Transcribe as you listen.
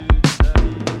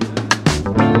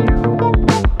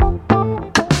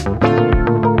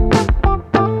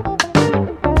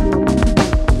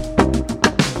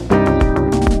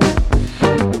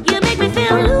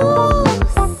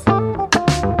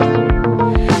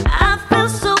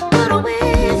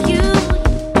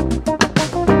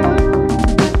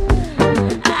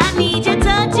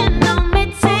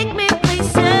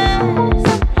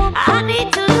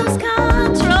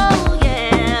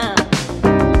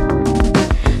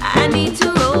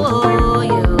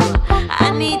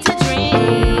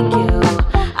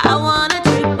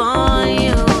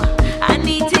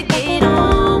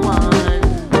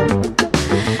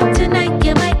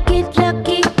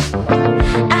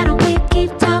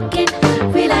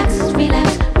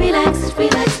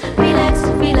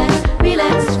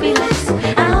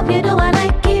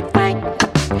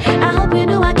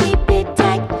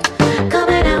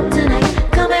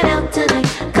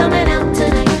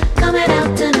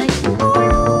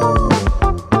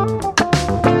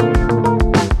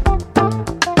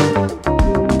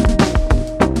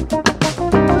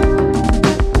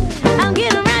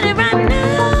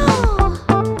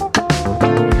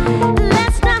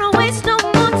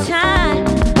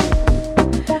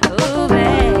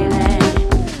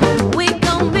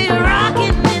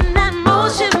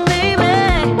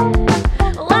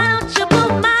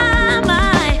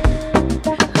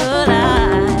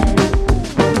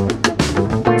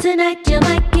Tonight you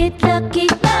might get lucky,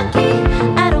 lucky.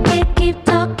 I don't care, keep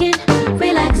talking.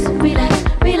 Relax, relax,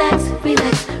 relax,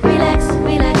 relax, relax,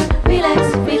 relax,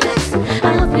 relax, relax.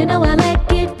 I hope you know I like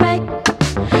it right.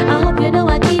 I hope you know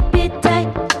I keep it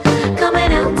tight.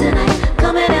 Coming out tonight,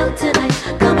 coming out tonight,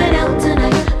 coming out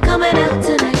tonight, coming out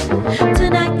tonight.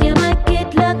 Tonight you might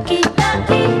get lucky,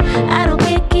 lucky. I don't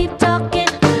care, keep talking.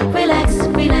 Relax,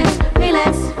 relax,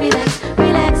 relax, relax,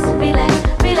 relax, relax,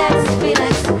 relax,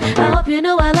 relax. I hope you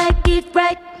know I like it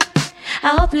right.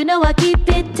 I hope you know I keep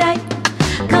it tight.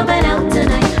 Coming out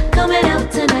tonight, coming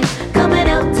out tonight, coming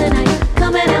out tonight,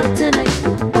 coming out tonight.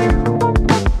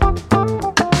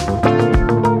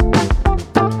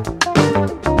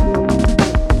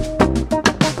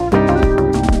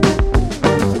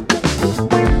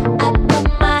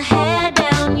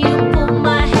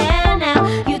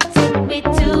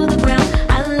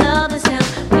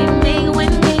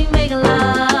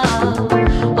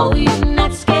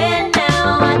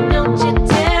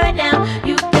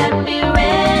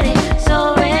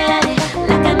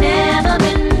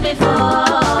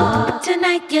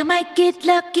 You might get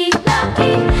lucky,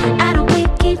 lucky. I don't care,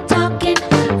 keep talking.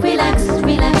 Relax,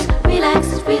 relax, relax,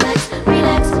 relax,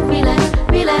 relax, relax,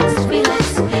 relax,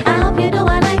 relax. I hope you know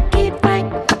I like it right.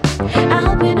 I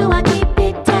hope you know I keep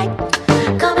it tight.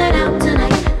 Coming out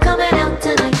tonight, coming out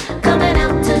tonight, coming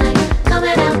out tonight,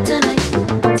 coming out tonight.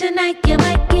 Tonight you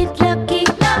might get lucky,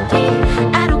 lucky.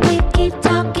 I don't care, keep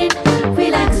talking.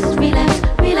 Relax, relax,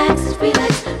 relax,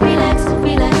 relax, relax,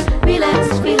 relax,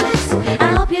 relax, relax.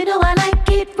 I hope you know I like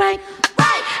it right.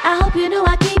 I hope you know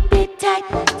I keep it tight,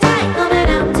 tight. Coming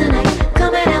out tonight,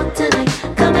 coming out tonight,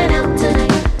 coming out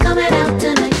tonight, coming out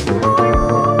tonight.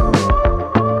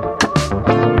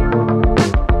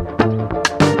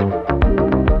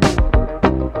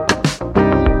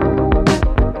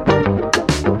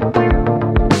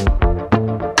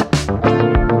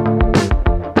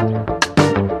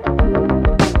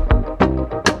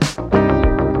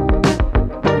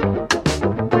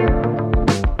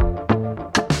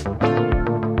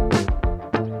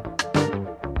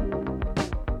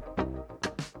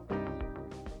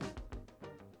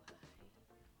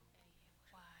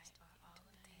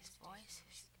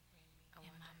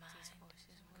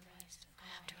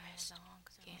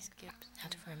 Have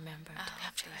to remember to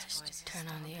have to rest. Turn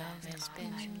on the oven,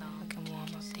 spin we can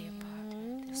warm up the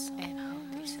apartment. And all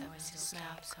these services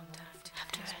stop sometimes.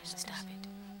 Have to rest, stop it.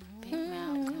 Big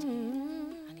mouth,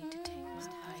 I need to take my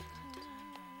vitamin.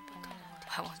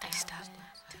 Why won't they stop?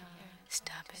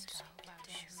 Stop it.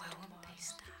 Why won't they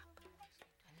stop?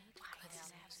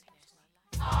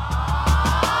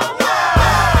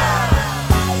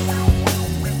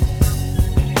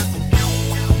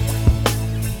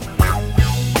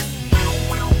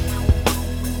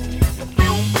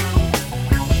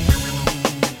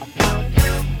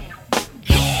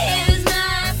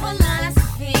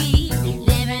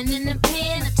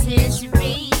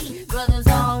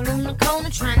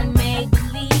 Trying to make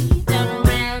believe, turn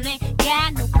around and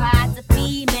got no cause to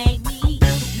be. Make me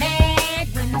mad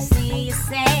when I see you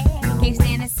sad. Can't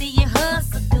stand to see you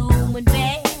hustle, doing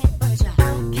bad. But you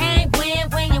can't win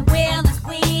when your will is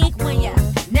weak, when you're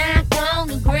knocked on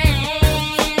the ground.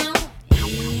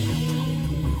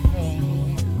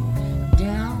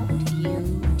 Don't you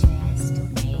test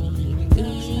me,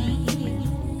 evil.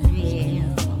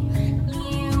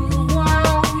 You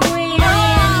won't win.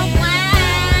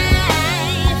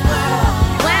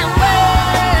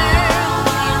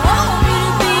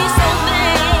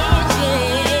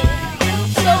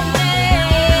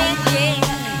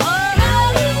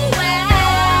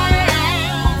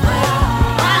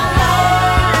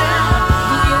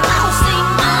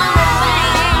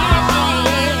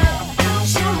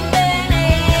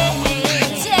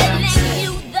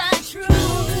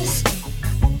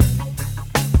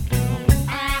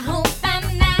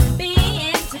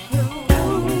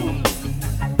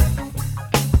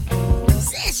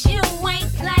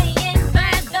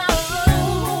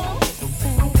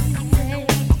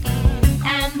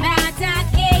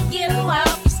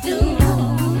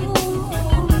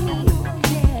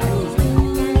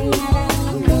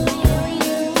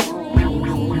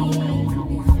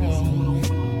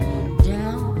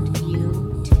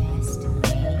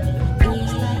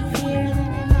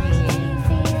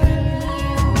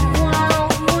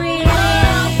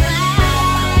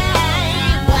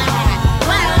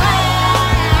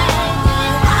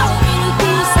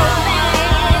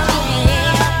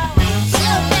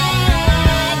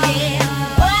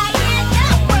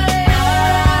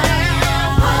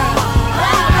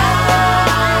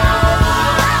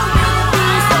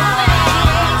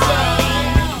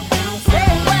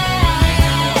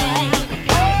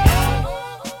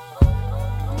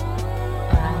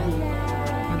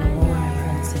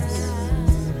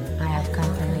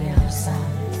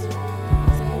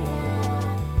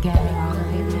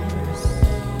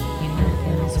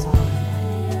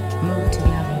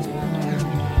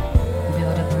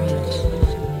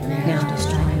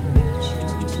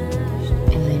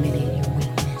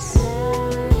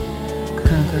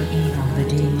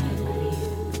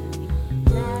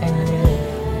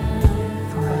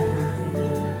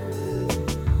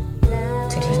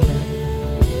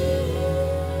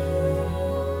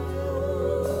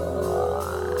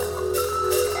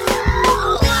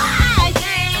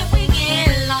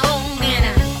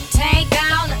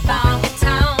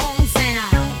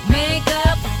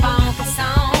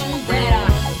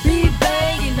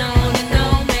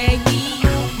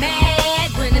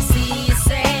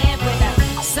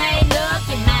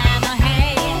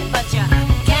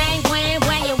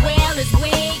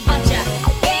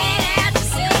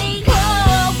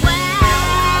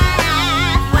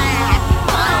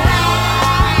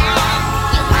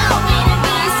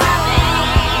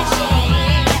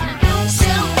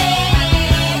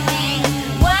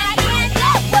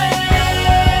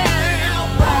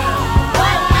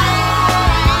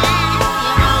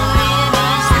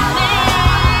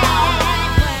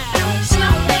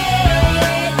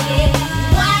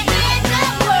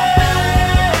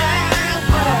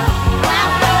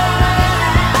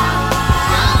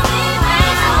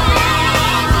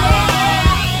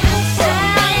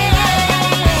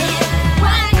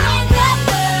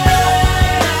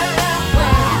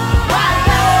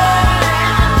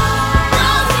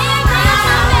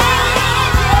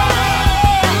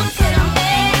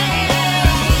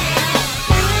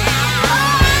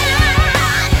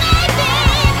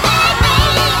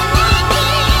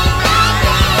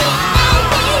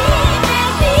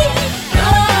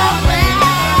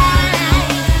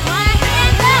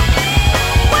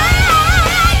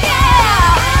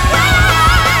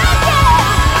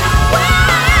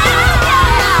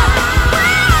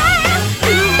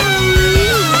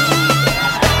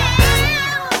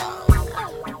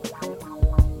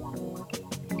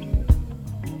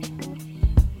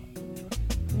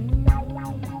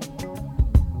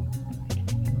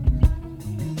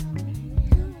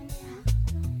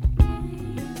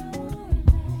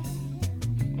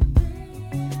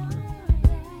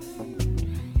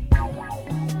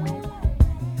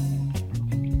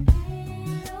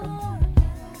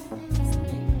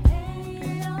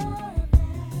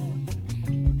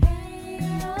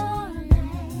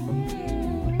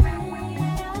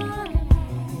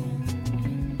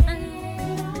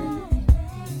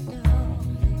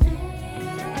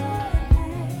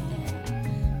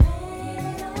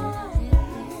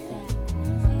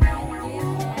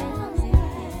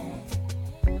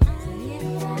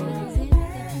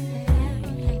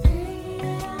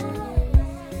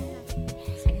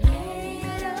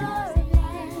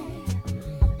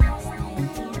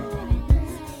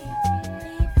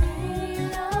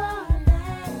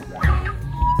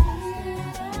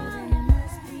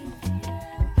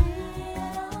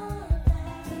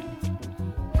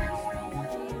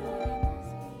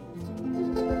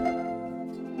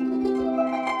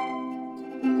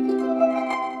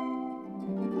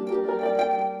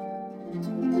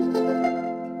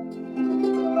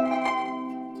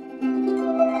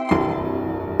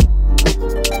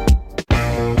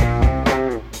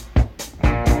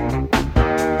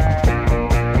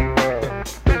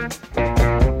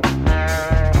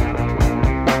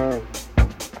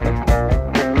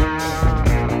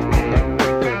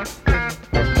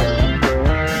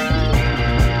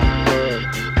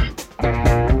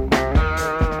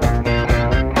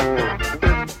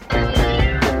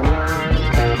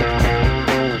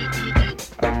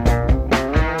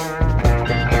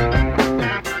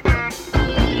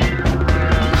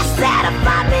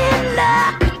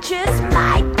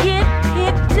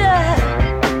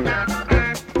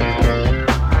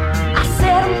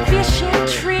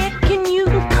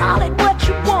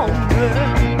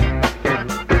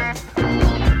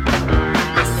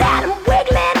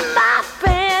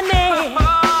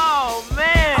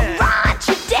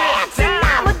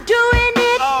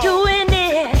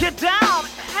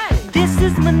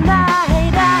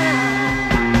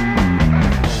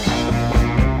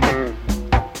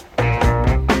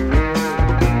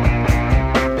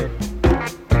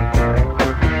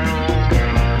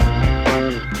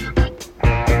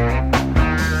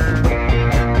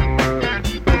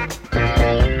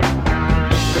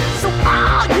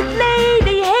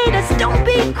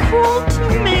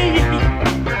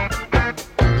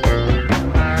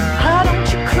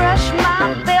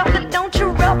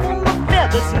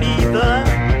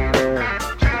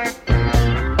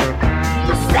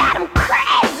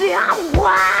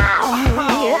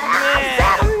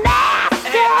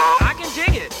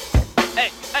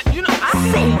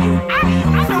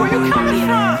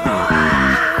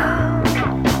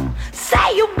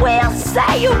 you will,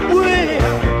 say you will.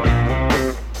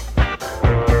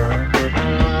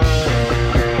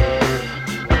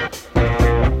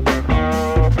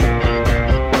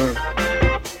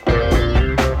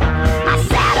 I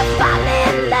said if I'm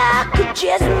in luck, it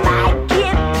just might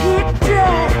get picked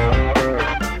up.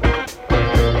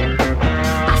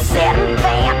 I said I'm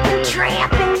vamping,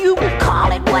 tramping, you can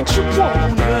call it what you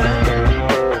want.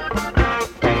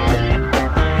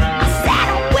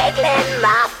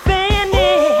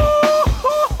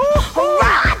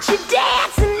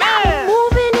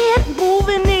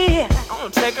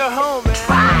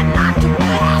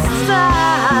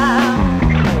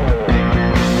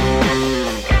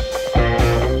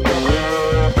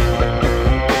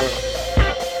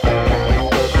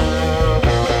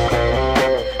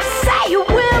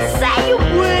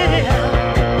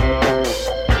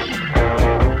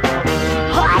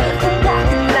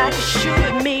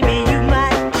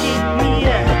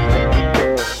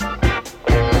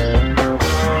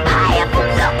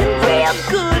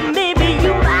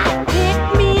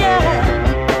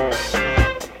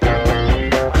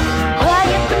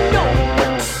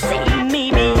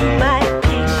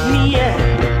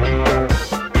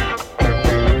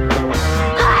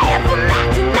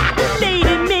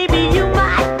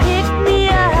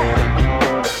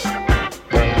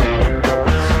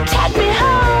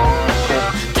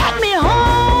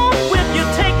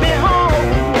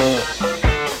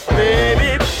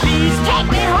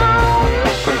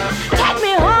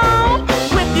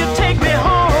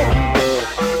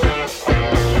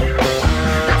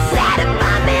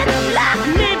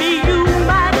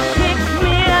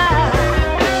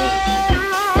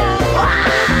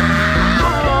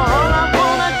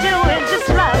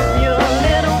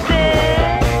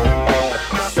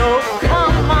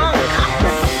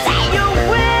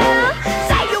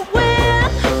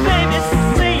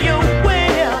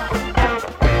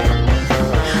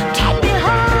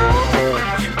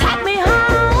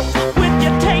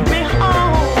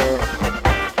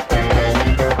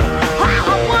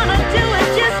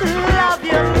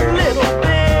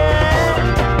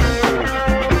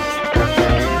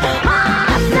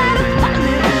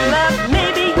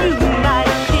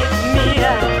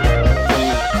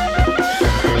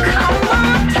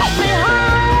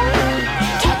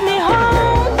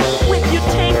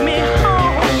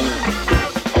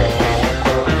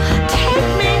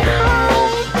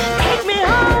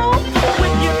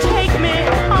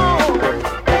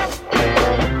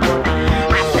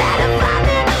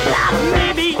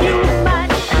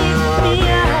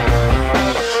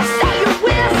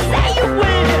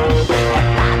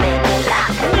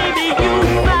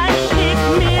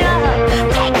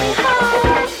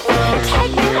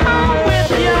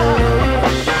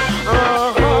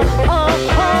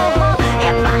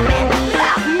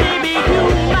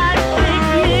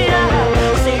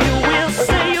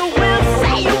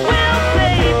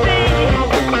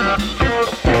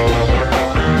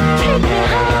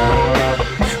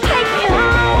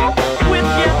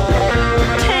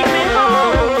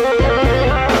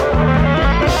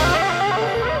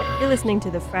 To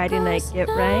the Friday Night Get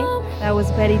Right. That was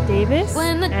Betty Davis,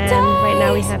 and right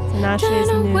now we have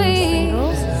Tinashe's new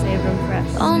single, Save Them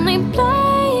Fresh. Only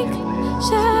blank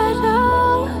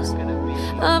shadows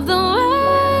of the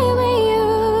way we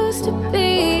used to be.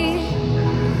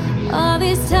 All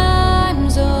these time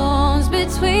zones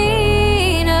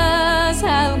between us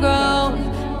have grown,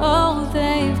 oh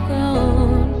they've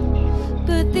grown.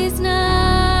 But these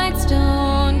nights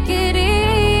don't get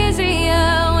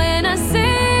easier when I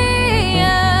see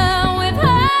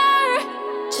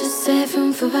save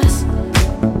room for us.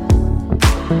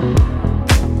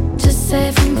 Just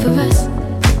save room for us.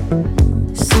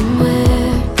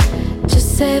 Somewhere.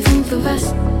 Just save room for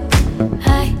us.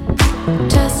 I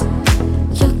just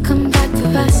you'll come back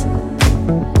for us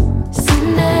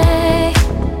someday.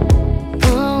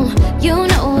 Oh, you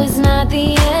know it's not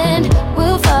the end.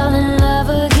 We'll fall in love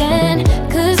again,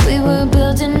 'cause we were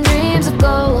building dreams of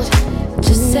gold.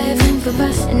 Just save room for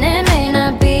us, and it may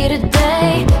not be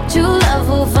today. True love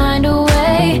will find a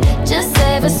way. Just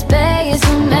save a space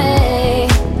for me.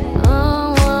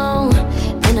 Oh, oh.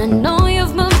 And I know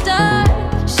you've moved on.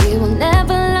 She will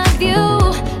never love you,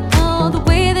 oh, the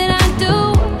way that I do.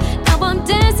 Now I'm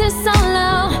dancing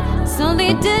solo,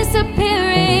 slowly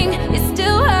disappearing. It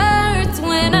still hurts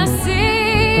when I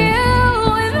see you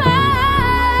with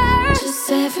her. Just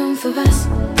save room for us.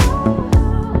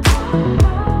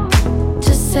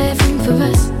 Just save room for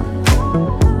us.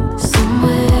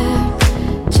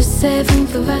 Save room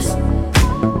for us.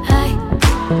 I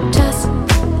just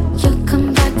you'll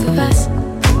come back for us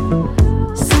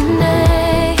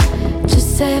someday.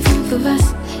 Just save room for us,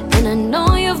 and I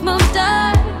know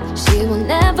start. She will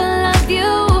never love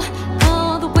you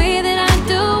all the way that I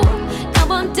do. Now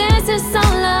I'm dancing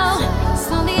solo,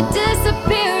 slowly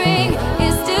disappearing.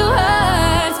 It still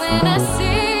hurts when I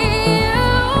see you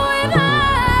with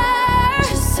her.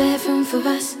 Just save room for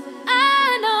us. I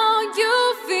know you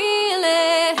feel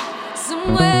it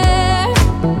somewhere,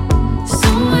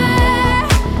 somewhere.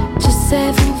 Just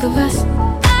save room for us.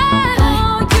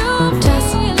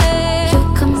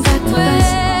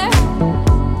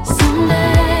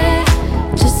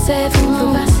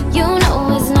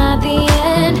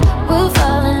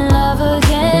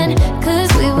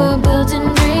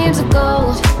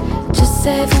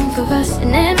 Save room for us,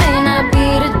 and it may not be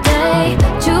today.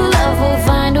 True love will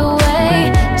find a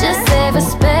way. Just save a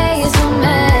space for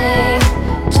me.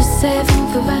 Just save room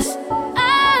for us.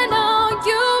 I know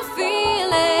you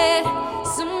feel it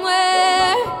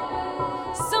somewhere,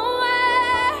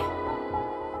 somewhere.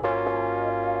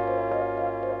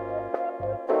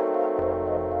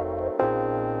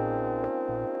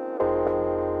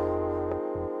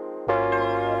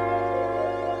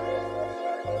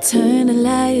 Turn the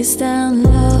lights down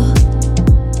low.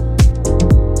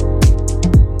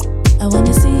 I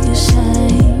wanna see you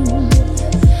shine.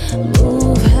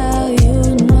 Move how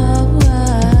you know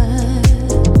why.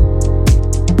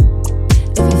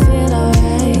 If you feel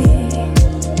alright,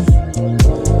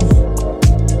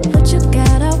 what you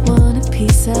got, I want a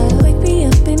piece of. Wake me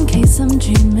up in case I'm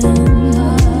dreaming.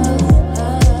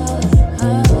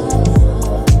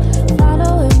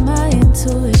 Following my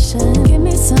intuition. Give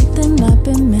me something I've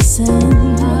been missing.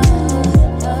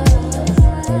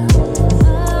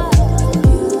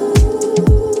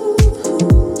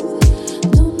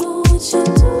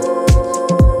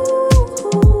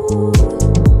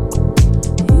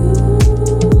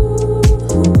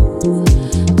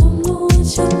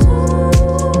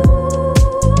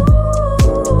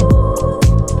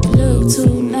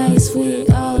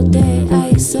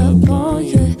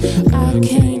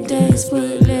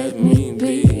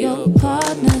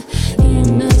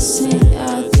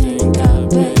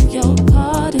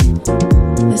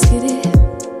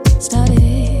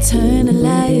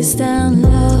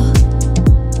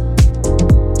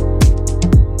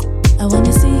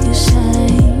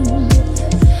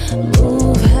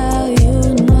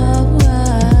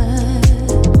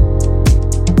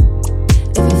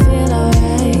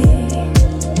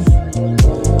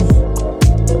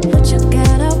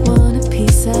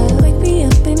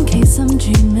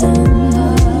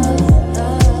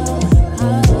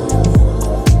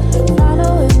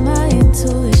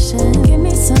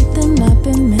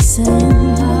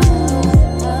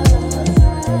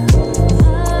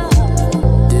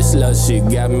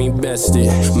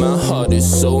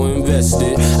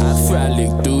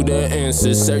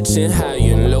 Searching high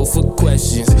and low for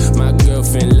questions. My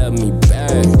girlfriend love me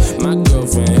back. My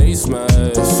girlfriend hates my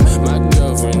ass. My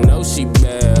girlfriend knows she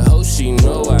bad. Oh, she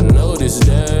know I noticed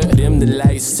that. Dim the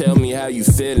lights, tell me how you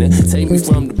feeling. Take me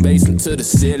from the basement to the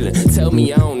ceiling. Tell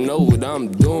me I don't know what I'm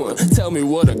doing. Tell me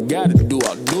what I gotta do,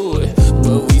 I'll do it.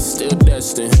 But we still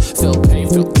destined. Felt pain,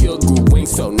 felt pure, grew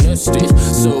wings, felt nested.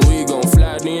 So we gon'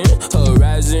 fly then,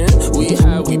 horizon. We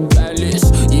high, we balance.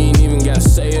 You ain't even gotta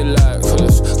say it like,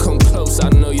 cause come close, I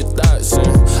know your thoughts. And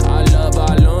I love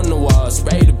all on the wall,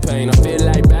 spray the paint. I feel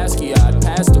like Basquiat,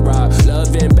 pass the rock.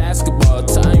 Love in basketball,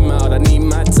 time out. I need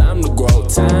my time to grow.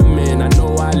 Time in, I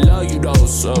know I love you though.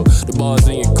 So the ball's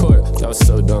in your court, that was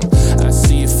so dumb. I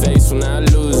see your face when I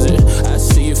lose it. I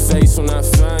see your face when I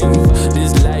find you.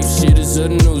 This life shit is a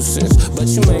nuisance, but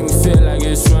you make me feel like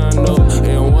it's fine though.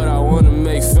 And what I wanna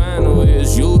make final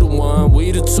is you the one,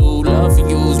 we the two. Love for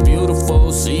you is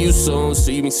beautiful. See you soon,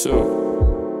 see me soon.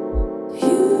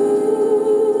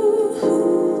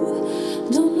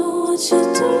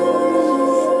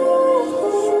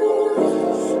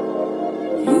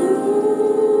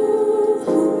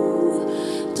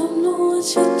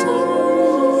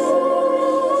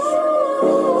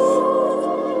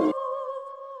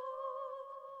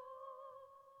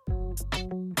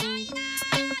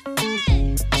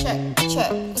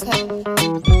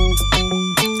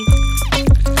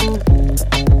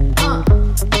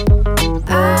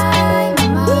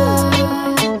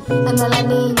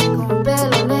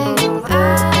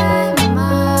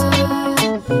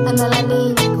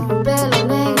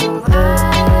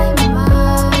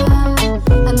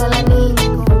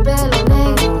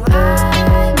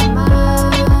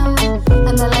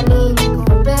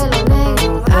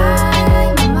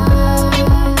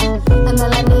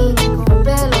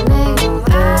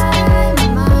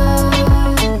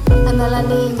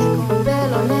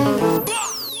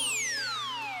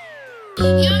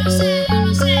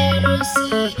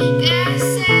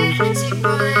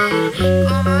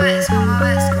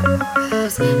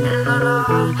 es el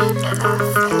dolor de la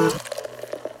fe.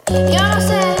 Yo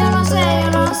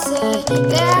no sé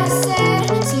qué hacer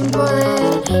sin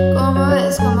poder. ¿Cómo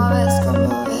ves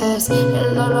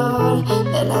el dolor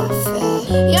de la fe?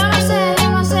 Yo no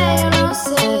sé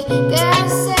qué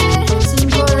hacer sin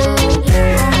poder.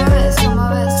 ¿Cómo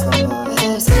ves el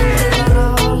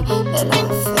dolor de la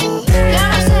fe? Yo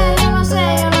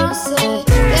no sé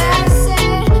qué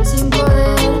hacer sin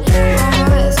poder.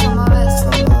 ¿Cómo ves el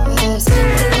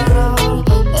dolor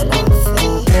de la fe?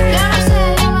 Yo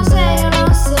no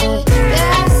sé qué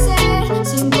hacer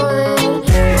sin poder.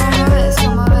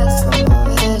 ¿Cómo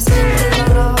ves el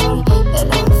dolor de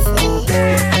la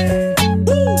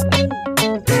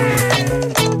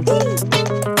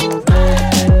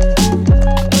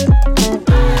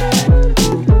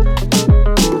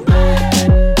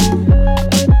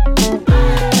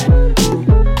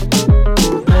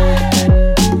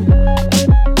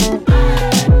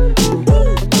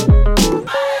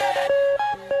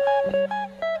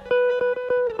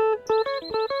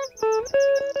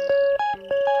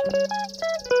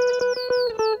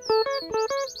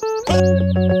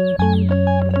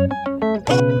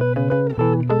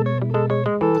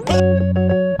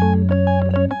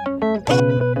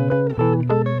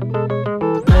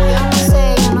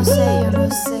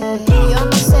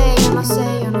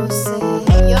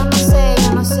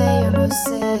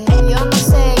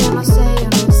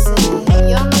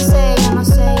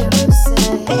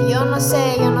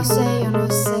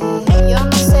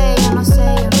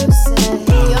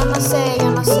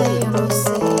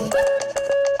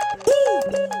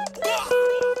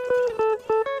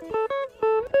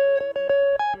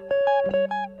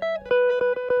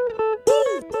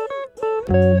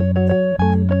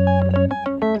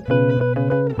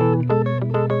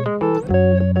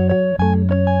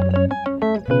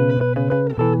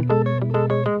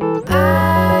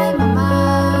Ay, mamá,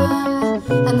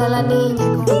 anda la niña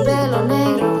con pelo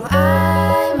negro.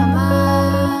 Ay,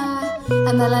 mamá,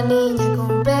 anda la niña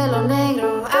con pelo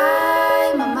negro.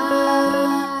 Ay,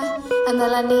 mamá, anda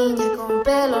la niña con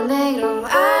pelo negro.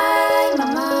 Ay,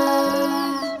 mamá,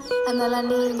 anda la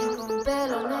niña con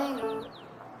pelo negro.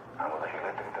 Amo la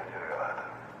giletta che ti ho regalata.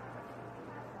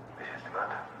 Mi sei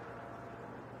stimata?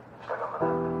 Sta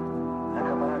camminando. Una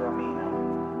camminata cammina.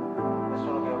 È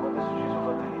solo che quando è successo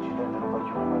fatto l'incidente non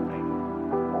faccio mai prima.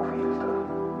 Un filtro.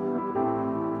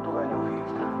 Tu hai un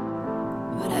filtro.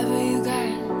 Whatever you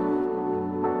got,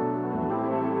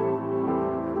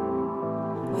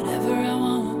 whatever I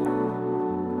want.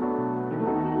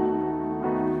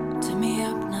 Turn me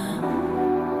up now.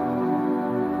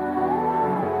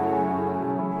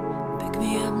 Pick me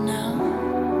up now.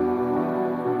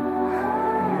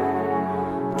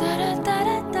 Da da da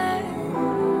da da.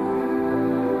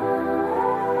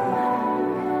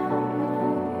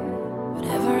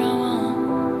 Whatever I want.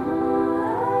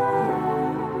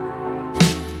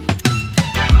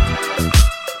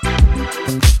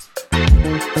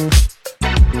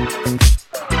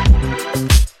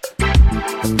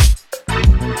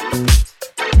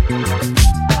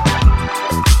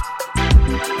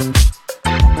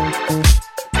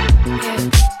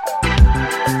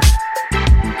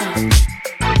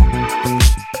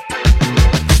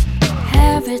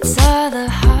 Habits are the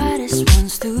hardest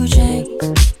ones to change.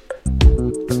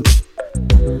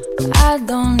 I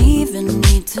don't even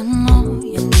need to know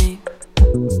your name.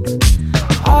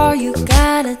 All you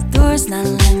gotta do is not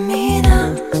let me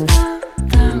down,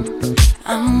 down.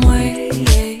 I'm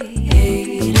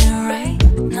waiting right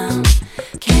now.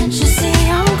 Can't you see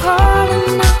I'm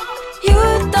calling out? You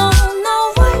don't know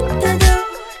what to do.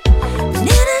 And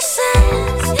in a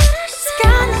sense, it's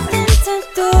got nothing to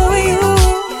do with you.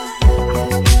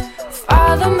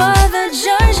 Father, mother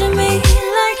judging me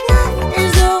like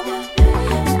nothing's new.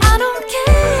 I don't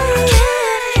care,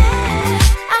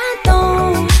 I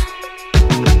don't.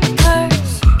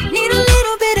 'Cause need a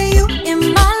little bit of you in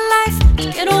my life to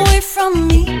get away from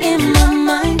me in my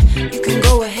mind. You can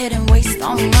go ahead and waste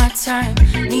all my time.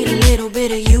 Need a little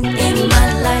bit of you in my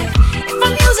life. If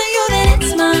I'm using you, then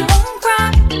it's my own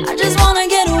crime. I just wanna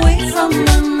get away from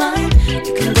my mind.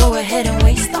 You can go ahead and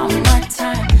waste all my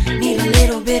time. Need a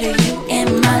little bit of you in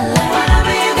my life.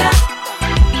 Whatever you got,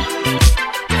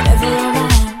 whatever I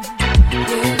want,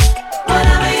 yeah.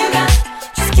 Whatever you got,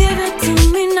 just give it to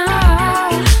me now.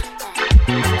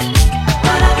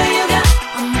 Whatever you got,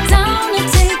 I'm down to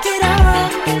take it all,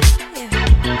 yeah.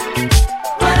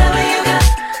 Whatever you got,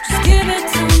 just give it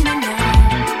to me now.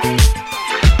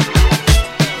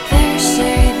 They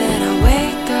say that I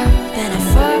wake up, then I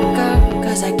fuck up,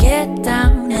 'cause I get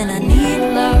down and I need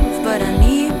love, but I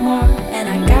need more. And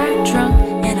I got drunk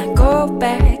and I go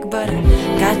back, but I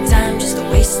got time just to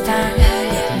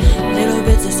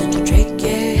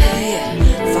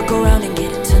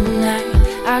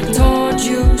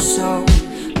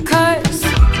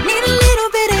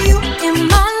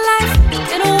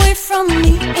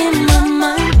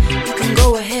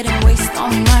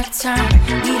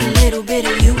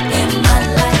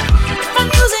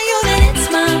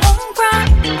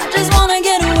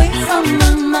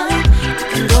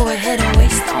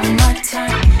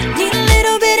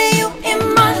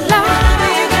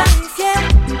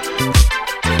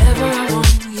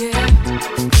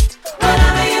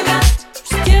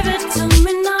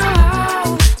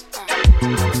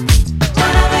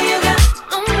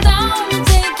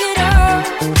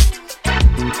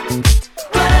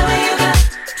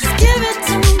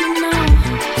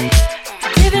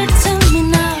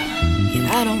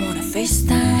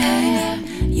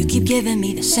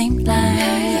same line.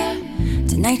 Yeah.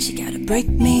 Tonight you gotta break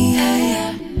me.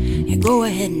 Yeah. Yeah, go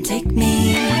ahead and take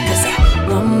me. Cause I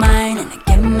want mine and I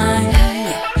get mine.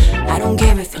 Yeah. I don't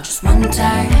care if it's just one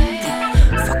time.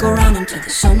 Yeah. Fuck around until the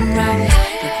sunrise.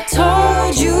 Yeah, I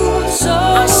told you so.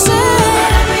 I said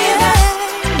whatever you got.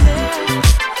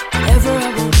 Whatever I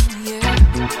want, yeah.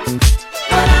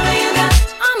 Whatever you got.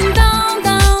 I'm down,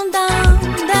 down, down,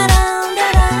 down,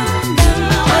 down,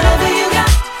 down. Whatever you got,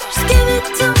 just give it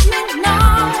to me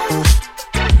now.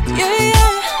 Yeah,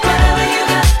 yeah. Whatever you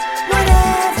got,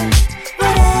 whatever,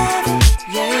 whatever.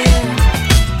 Yeah, yeah.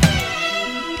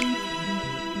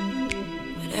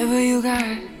 Whatever you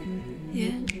got,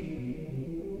 yeah.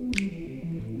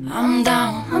 I'm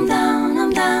down, I'm down,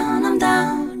 I'm down, I'm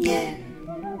down, yeah.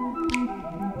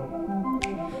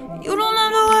 You don't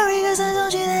have to worry, cause I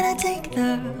told you that I take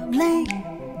the blame.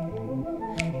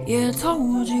 Yeah, I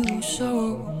told you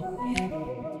so, yeah.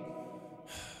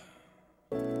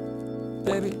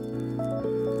 Baby,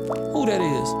 who that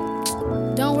is?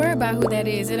 Don't worry about who that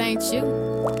is, it ain't you.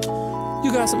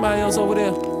 You got somebody else over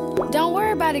there? Don't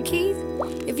worry about it, Keith.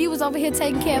 If you was over here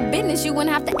taking care of business, you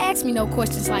wouldn't have to ask me no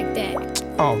questions like that.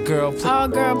 Oh, girl, Oh,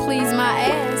 girl, please my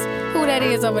ass. Who that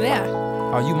is over there?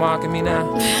 are you mocking me now?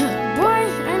 Boy,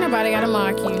 ain't nobody gotta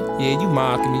mark you. Yeah, you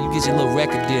mocking me. You get your little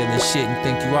record deal and shit and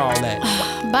think you all that.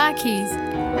 Bye, Keith.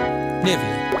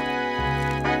 Nivea.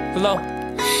 Hello?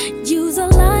 You's a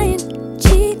lying,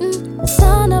 cheating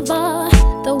son of a.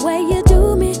 The way you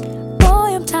do me,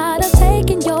 boy, I'm tired of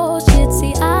taking your shit.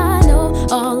 See, I know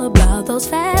all about those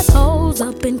fast hoes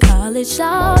up in college.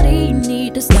 Shawty,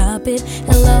 need to stop it.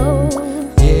 Hello.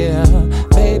 Yeah,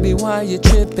 baby, why you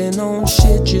tripping on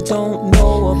shit you don't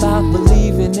know about?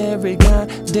 Believing every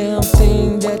goddamn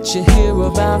thing that you hear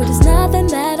about. But it's nothing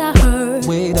that I heard.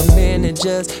 Wait a minute,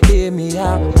 just hear me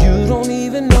out. You don't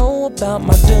even know about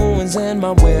my doings and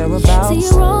my whereabouts. See,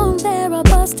 you're wrong there, I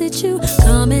busted you.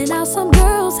 Coming out some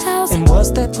girl's house. And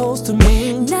what's that supposed to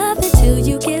mean? Nothing till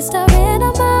you get started in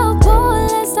a mouth. Boy,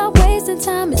 let's stop wasting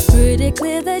time. It's pretty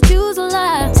clear that you's a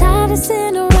lie. Tired of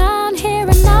sitting around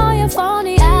hearing all your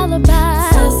phony alibis.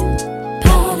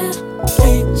 Powder,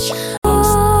 bleach,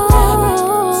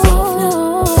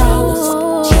 softener,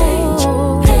 flowers, change,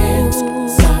 pants,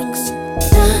 socks,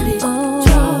 dirty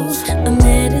drawers. I'm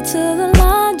headed to the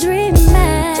laundry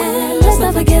mat. Let's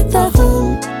not forget the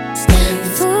food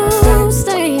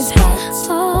stains,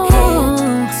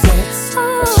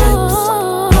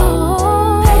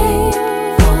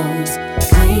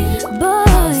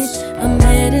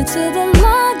 to the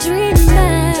laundry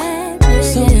mat.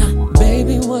 So,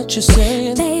 baby, what you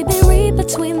saying? Baby, read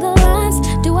between the lines.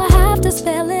 Do I have to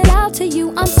spell it out to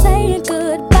you? I'm saying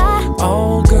goodbye.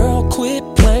 Oh, girl, quit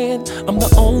playing. I'm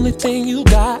the only thing you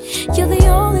got. You're the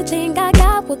only thing I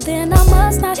got. Well, then I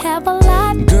must not have a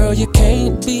lot. Girl, you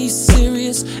can't be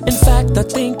serious. In fact, I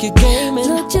think you're gaming.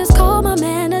 Look, just call my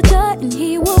manager and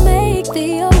he will make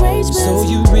the arrangements. So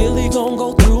you really gon'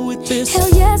 go through with this? Hell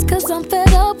yes, cause I'm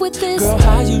fed up with this. Girl,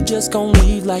 how you just gon'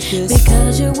 leave like this?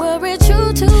 Because you weren't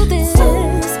true to this.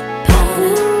 Oh,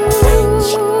 baby.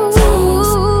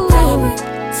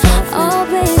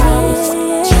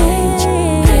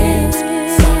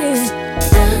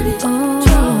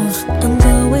 I'm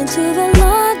going to the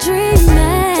laundry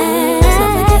mat.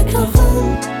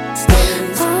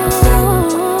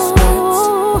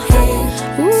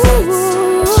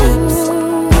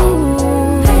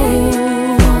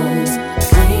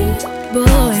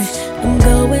 Boy, I'm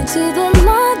going to the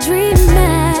laundry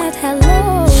mat.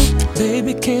 Hello.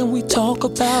 Baby, can we talk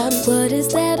about it? What is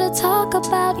there to talk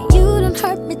about? You done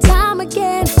hurt me time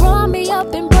again. Run me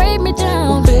up and break me down.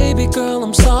 Well, baby girl,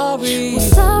 I'm sorry. Well,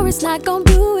 sorry's not gonna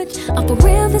do it. I'm for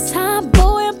real this time,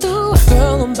 boy, I'm through.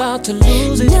 Girl, I'm about to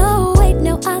lose it. No, wait,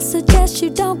 no, I suggest you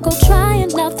don't go trying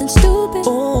nothing stupid.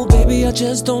 Oh, baby, I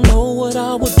just don't know what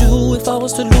I would do if I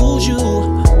was to lose you.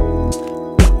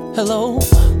 Hello?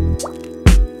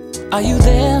 Are you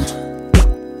there?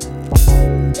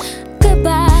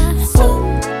 Goodbye.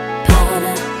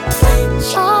 Powder,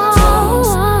 bleach,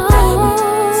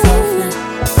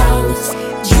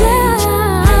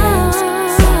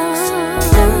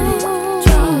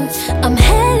 I'm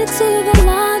headed to the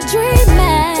laundry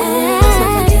mat.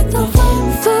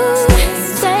 Food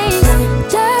stains,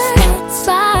 dirt,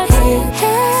 spots,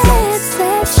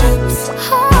 headsets.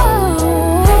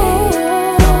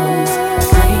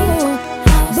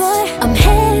 Boy, I'm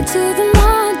headed to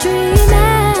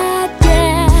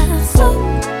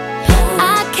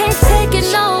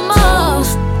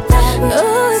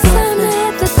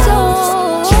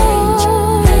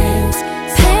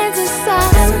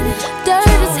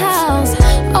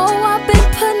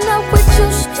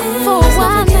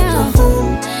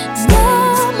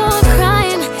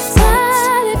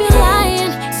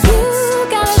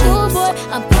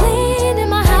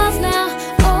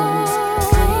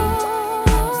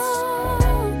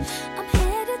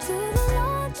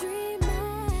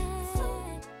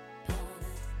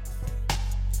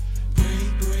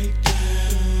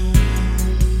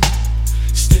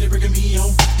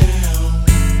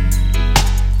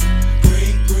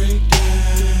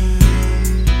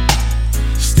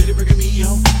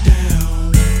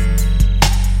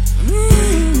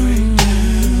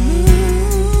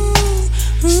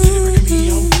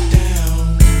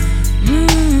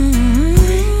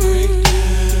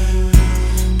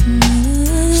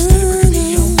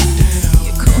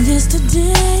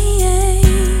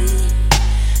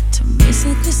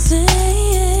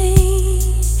say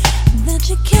that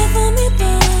you care for me,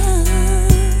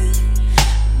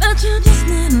 but you're just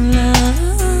not in love.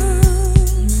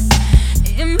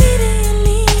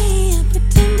 Immediately I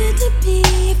pretended to be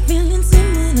feeling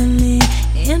similarly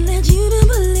and led you to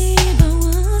believe I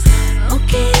was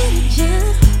okay to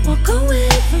just walk away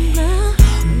from love.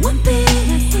 One thing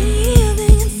that's so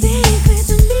yielding and secret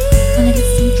to me. Gonna get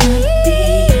some trying to be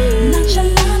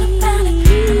nonchalant about it,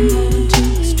 but I'm moving to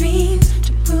extremes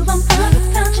to prove I'm fine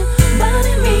without you. But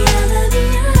in reality,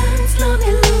 I'm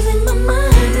slowly losing my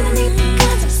mind, and I need the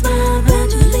kinds of smile.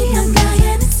 Gradually, I'm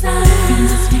dying inside.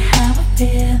 Friends ask me how I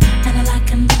feel, and I like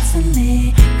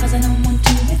convincingly, 'cause I don't want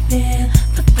to reveal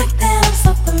the fact that I'm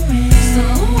suffering. So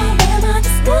I wear my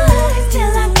disguise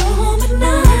till I go home at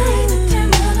night and turn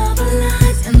out all the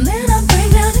lights, and then I break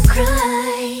down and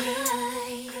cry.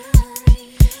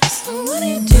 So what do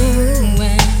you do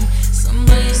when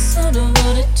somebody you're so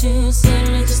devoted to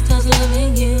suddenly just starts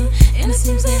loving you, and it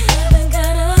seems they haven't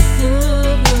got a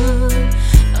clue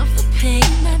of the pain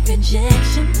that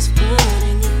rejection is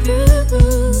putting you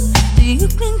through? Do you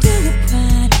cling to your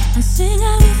pride and sing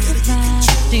out with the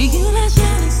vibe? Do you lash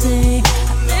out and say,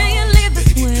 I dare you live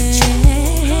this way?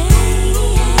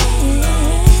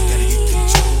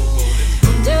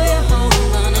 Do you hold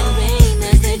on and rain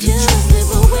as they just slip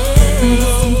away?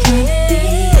 I'm trying to be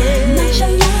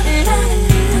nonchalant about it,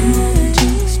 I'm moving to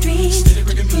extremes to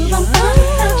prove I'm fine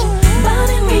without you. But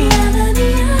in reality,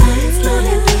 I'm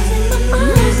slowly losing my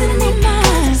mind, and I need my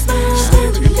eyes to smile.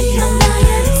 Gradually, I'm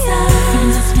dying inside.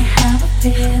 Friends ask me how I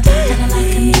feel, and I like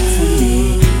convincingly,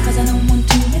 'cause I don't want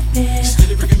to reveal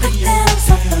the fact that I'm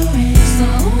suffering. So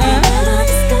I wear my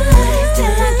disguise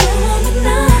till I go home at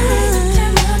night and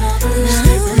turn out all the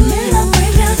lights, and then I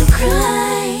break down and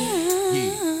cry.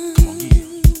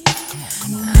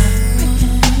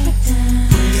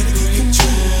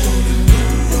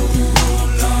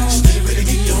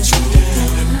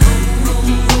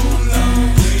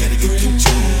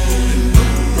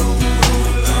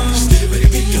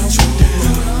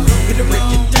 It'll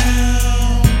break it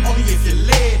down, only if you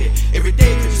let it. Every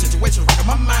day, crazy situations rocking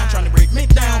my mind, trying to break me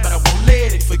down, but I won't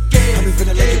let it. Forget I've been it,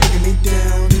 feeling like forget you're it. breaking me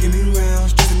down, taking me round,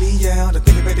 stressing me out. I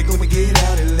think I better go and get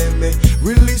out and let me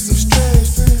release some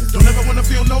stress. Don't ever wanna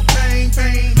feel no pain,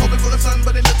 pain. Hoping for the sun,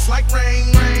 but it looks like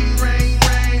rain, rain, rain,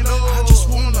 rain. Oh, I just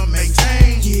wanna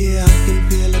maintain. Yeah, I can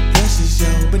feel the pressure,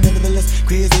 yo, but nevertheless,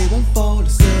 crazy won't fall.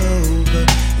 It's over.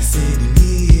 It's sitting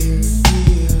here.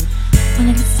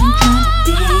 Wanna get some trying to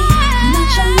be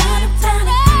nonchalant about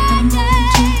it, I'm moving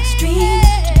to extremes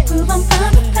to prove I'm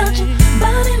fine without you.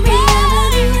 But in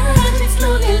reality, I'm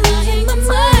slowly losing my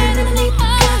mind, and I need the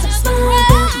kinds of smile.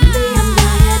 Gradually, I'm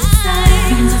dying inside.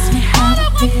 Friends ask me how I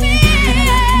feel, and I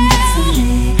like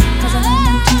convincingly, 'cause I don't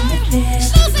want to reveal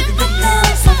the fact that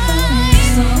I'm suffering.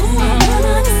 So I wear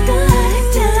my disguise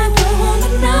till I go home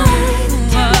at night and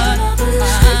turn out all the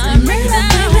lights, and then I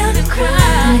break down and cry.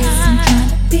 I'm trying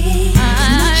to be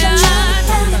nonchalant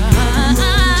about it, I'm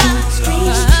moving to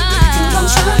extremes to prove I'm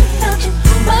fine without you.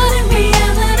 But in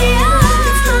reality, I'm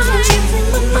slowly losing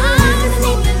my mind, and I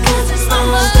need the kinds of smile.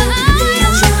 Gradually,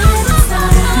 I'm dying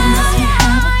inside. Friends ask me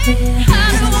how I feel, and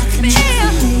I like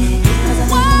convincingly, 'cause I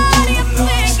don't want to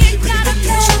reveal the fact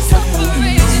that I'm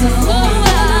suffering. So I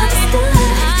wear my disguise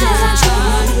till I go home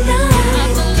at night and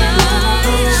turn out all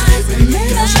the lights, and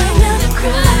then I break down and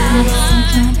cry. I'm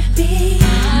trying to be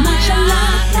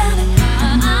nonchalant about it,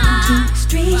 I'm moving to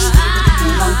extremes to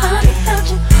prove I'm fine without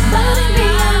you. But in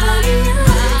reality,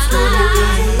 I'm slowly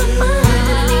losing my mind,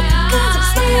 and I need the kinds of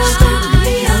smile.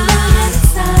 Gradually, I'm dying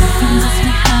inside. Friends ask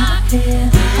me how I feel,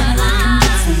 and I like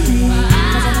convincingly,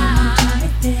 'cause I don't want to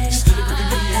reveal the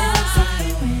fact that I'm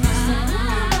suffering. So I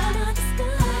wear my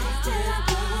disguise till I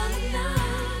go home at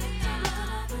night and turn out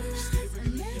all the lights,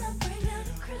 and then I break down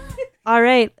and cry. All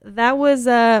right, that was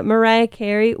Mariah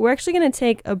Carey. We're actually going to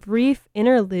take a brief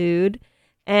interlude,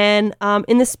 and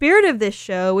in the spirit of this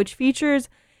show, which features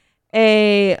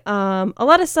a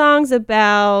lot of songs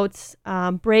about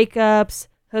breakups,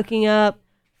 hooking up,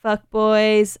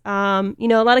 fuckboys, a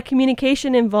lot of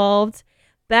communication involved.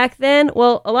 Back then,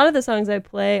 well, a lot of the songs I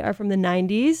play are from the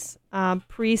 90s,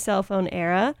 pre-cell phone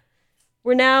era.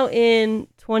 We're now in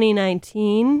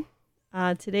 2019.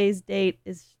 Today's date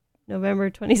is November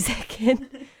 22nd.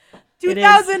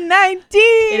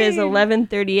 2019! It is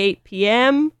 11:38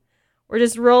 p.m. We're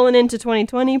just rolling into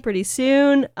 2020 pretty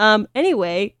soon.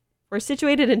 Anyway, we're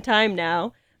situated in time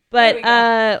now. But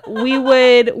we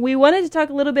wanted to talk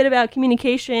a little bit about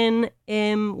communication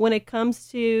when it comes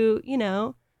to,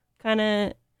 kind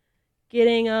of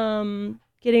getting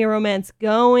a romance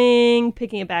going,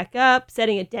 picking it back up,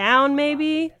 setting it down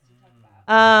maybe.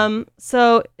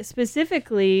 So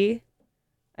specifically,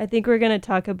 I think we're gonna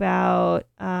talk about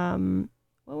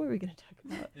what were we gonna talk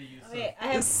about? Wait,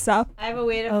 Sup. I have a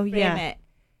way to Oh, frame yeah. it.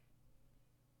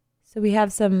 So we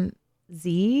have some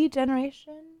Z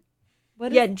generation.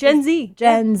 What Yeah, is- Gen Z.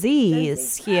 Gen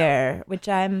Z's here, which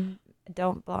don't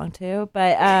belong to,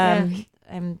 but I'm.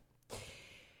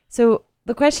 So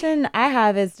the question I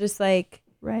have is just like,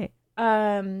 Right.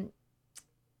 well,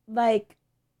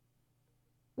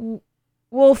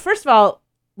 first of all,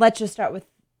 let's just start with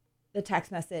the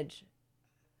text message,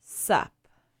 sup,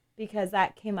 because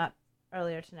that came up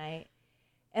earlier tonight.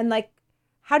 And like,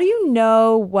 how do you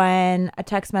know when a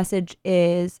text message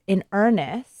is in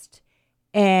earnest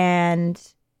and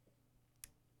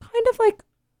kind of like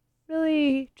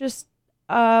really just,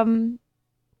 an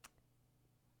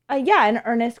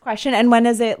earnest question? And when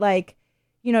is it like,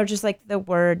 just like the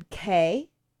word K,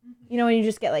 when you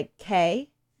just get like K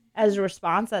as a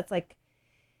response, that's like,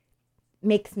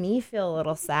 makes me feel a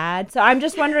little sad. So I'm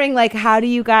just wondering, like, how do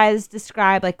you guys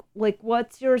describe, like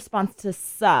what's your response to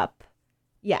sup?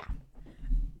 Yeah.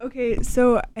 Okay,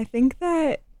 so I think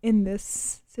that in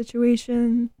this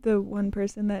situation, the one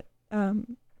person that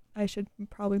I should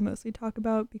probably mostly talk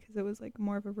about, because it was like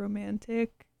more of a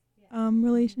romantic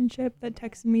relationship that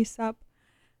texted me sup,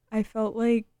 I felt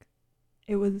like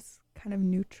it was kind of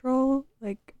neutral.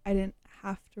 Like I didn't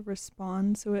have to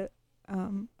respond, so it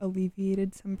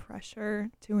alleviated some pressure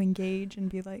to engage and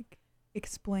be like,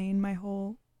 explain my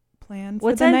whole plan for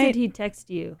What the time night. did he text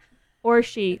you, or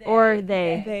she, or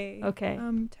they? They Okay.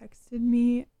 texted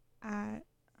me at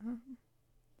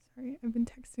sorry, I've been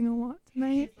texting a lot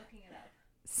tonight.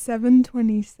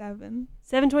 7:27.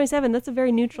 7:27. That's a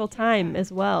very neutral time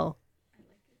as well.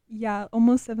 Yeah,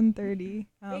 almost 7:30.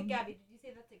 Gabby, did you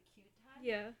say that's a cute time?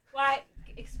 Yeah. Why?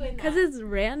 Explain that. Because it's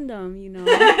random,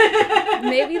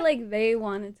 Maybe, like, they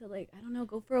wanted to, like, I don't know,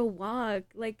 go for a walk,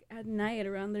 like, at night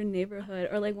around their neighborhood,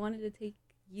 or, like, wanted to take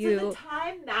you. So the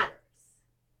time matters.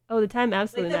 Oh, the time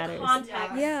absolutely Like the matters.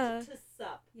 context Yeah. to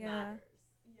sup Yeah. matters.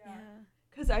 Yeah.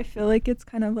 Because I feel like it's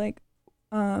kind of like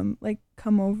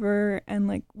come over and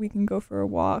like we can go for a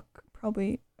walk,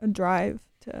 probably a drive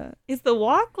to. Is the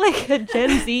walk like a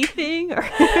Gen Z thing, or?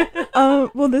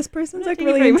 Well, this person's I'm like not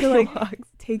really taking into very like walks.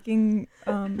 taking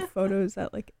photos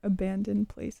at like abandoned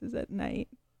places at night.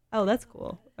 Oh, that's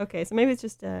cool. Okay, so maybe it's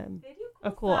just a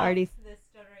cool arty. This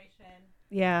generation.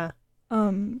 Yeah.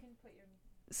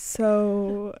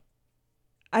 So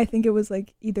I think it was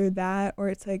like either that or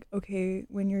it's like, okay,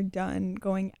 when you're done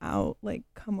going out, like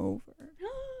come over.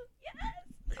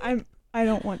 I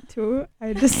don't want to.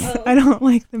 I don't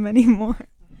like them anymore.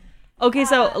 Okay,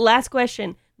 so last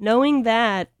question. Knowing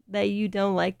that you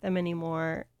don't like them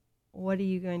anymore, what are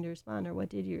you going to respond, or what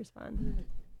did you respond?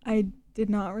 I did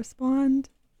not respond.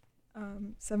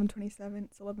 7:27.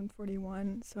 It's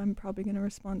 11:41. So I'm probably gonna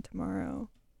respond tomorrow,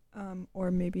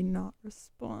 or maybe not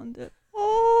respond at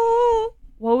all.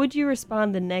 What would you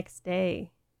respond the next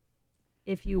day,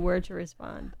 if you were to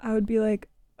respond? I would be like,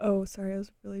 "Oh, sorry, I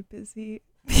was really busy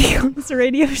being on this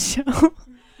radio show."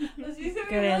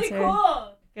 Good answer.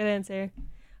 Good answer.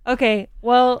 Okay,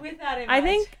 well,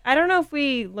 I don't know if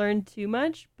we learned too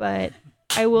much, but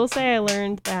I will say I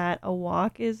learned that a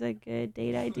walk is a good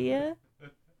date idea.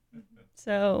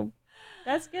 So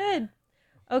that's good.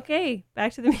 Okay,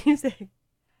 back to the music.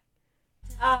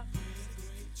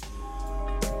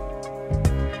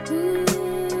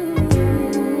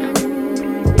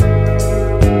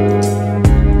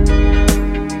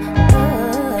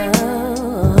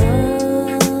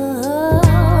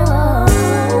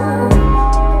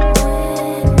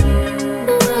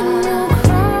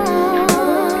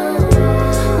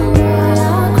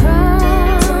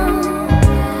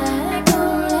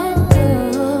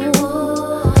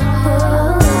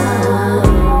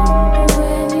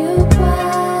 When you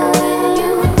cry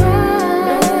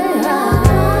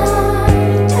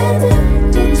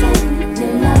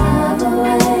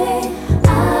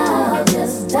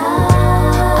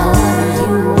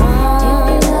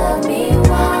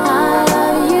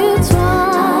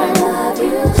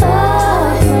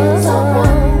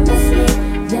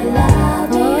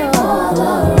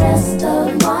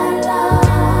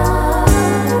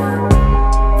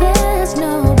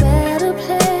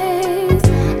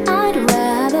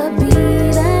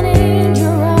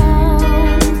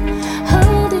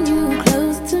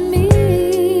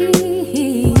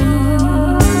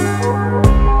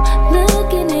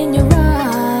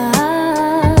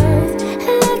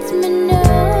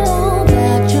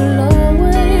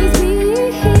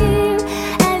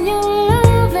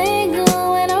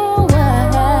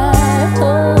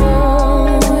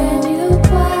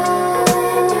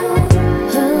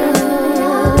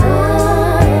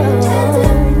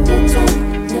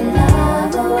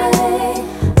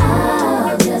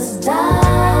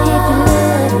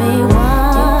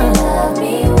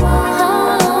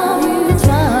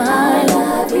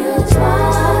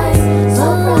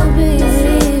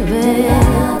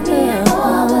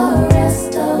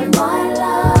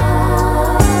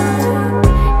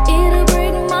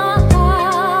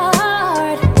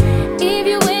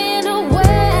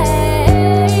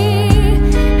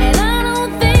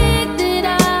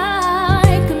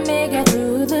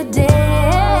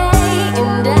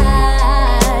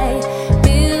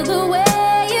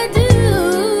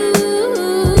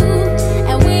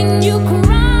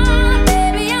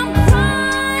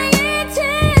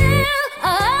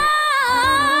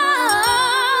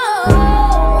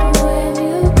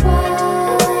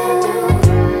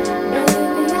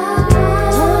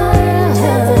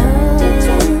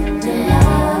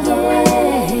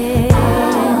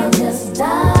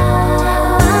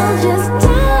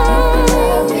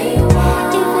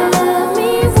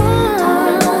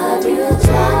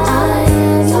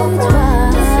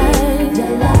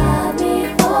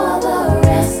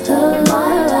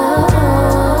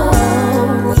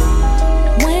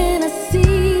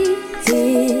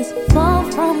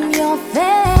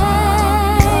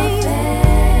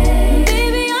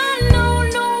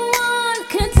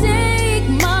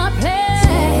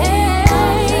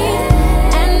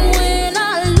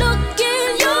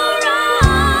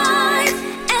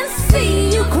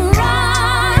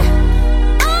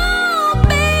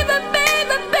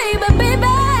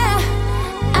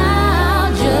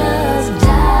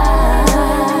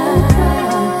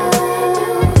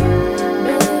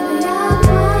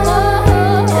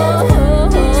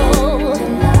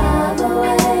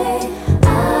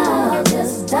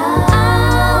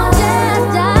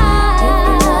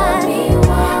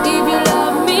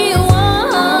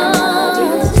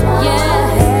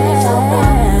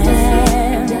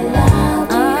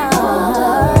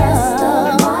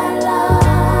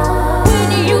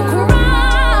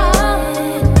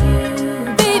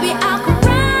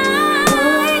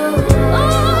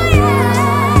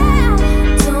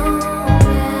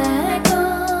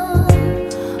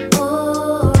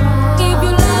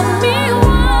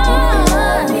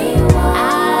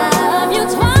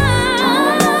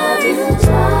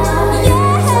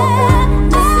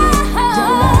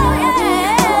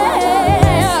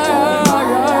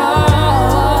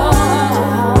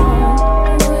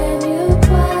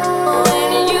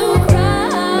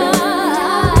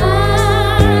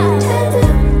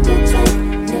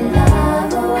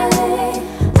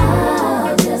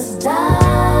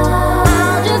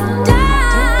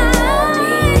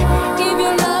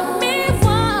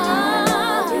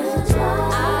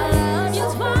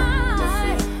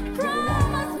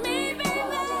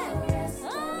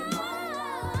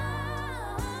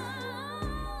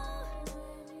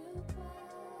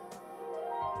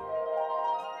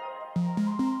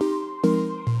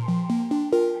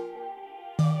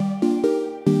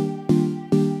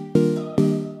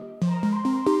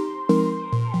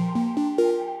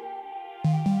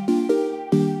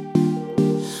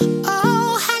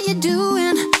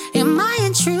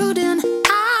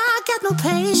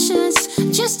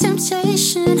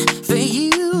temptation for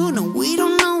you. No, we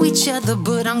don't know each other,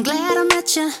 but I'm glad I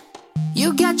met you.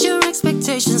 You got your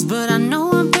expectations, but I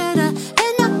know I'm better.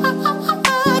 And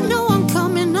I know I'm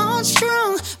coming on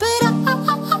strong, but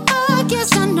I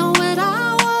guess I know what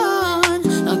I want.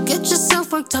 Now get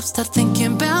yourself worked up, start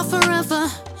thinking about forever.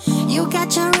 You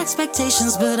got your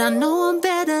expectations, but I know I'm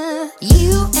better.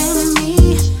 You and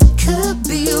me could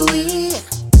be we.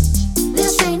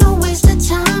 This ain't no waste of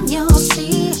time, you'll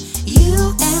see.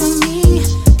 You and me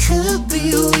could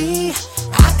be we.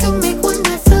 I could make one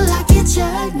night feel like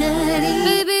eternity.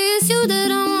 Baby, it's you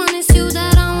that I want, it's you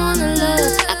that I wanna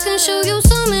love. I can show you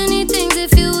so many things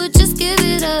if you would just give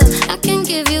it up. I can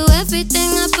give you everything,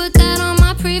 I put that on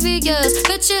my previous.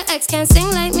 But your ex can't sing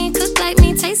like me, cook like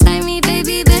me, taste like me.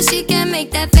 Baby, bet she can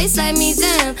make that face like me,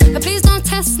 damn. But please don't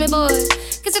test me, boy.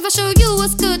 Cause if I show you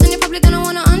what's good, then you're probably gonna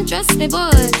wanna undress me,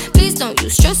 boy. Please don't you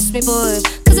stress me, boy.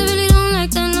 Cause I really don't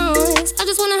like that noise. I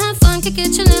just wanna have fun, kick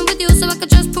it, chillin' with you, so I could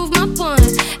just prove my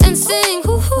point. And sing,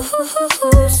 hoo hoo hoo hoo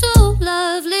hoo, so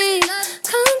lovely.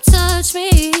 Come touch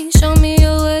me, show me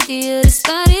you're worthy of this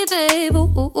body, babe.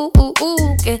 Ooh, ooh, ooh, ooh,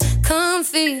 ooh. Get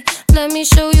comfy, let me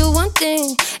show you one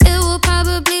thing. It will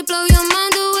probably blow your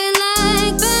mind away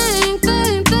like bang,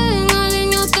 bang, bang, all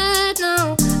in your bed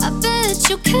now. I bet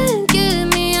you can't get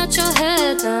me out your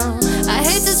head now. I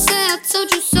hate to say I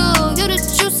told you so. You're the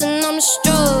juice and I'm the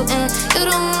stroke, and you're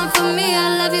the one for me.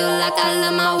 I love you like I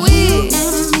love my weed. You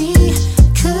and me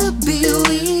could be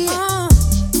we.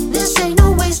 This ain't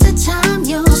no waste of time,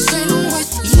 you'll see.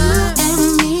 You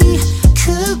and me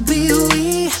could be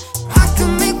we. I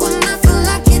can make one night feel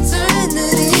like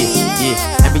eternity.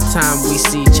 Yeah. Every time we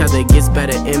see each other, it gets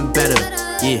better and better.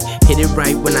 Yeah, hit it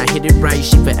right when I hit it right,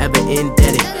 she forever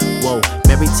indebted. Whoa,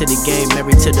 married to the game,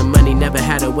 married to the money, never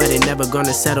had a wedding, never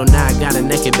gonna settle. Now I got a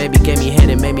naked baby, gave me head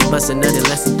and made me bust another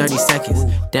less than 30 seconds.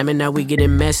 Damn it, now we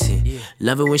getting messy.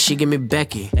 Love it when she give me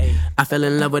Becky. I fell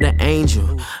in love with an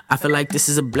angel. I feel like this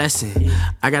is a blessing.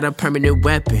 I got a permanent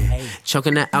weapon,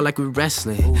 choking her out like we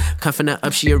wrestling. Cuffing her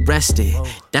up, she arrested.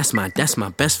 That's my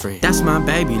best friend. That's my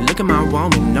baby, look at my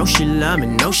woman. Know she love me,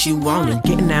 know she want it.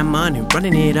 Getting that money,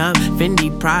 running it up. Fendi,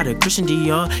 Prada, Christian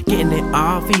Dior, getting it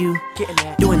all for you.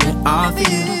 Doing it all for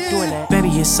you. Baby,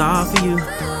 it's all for you.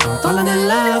 I'm falling in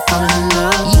love, falling in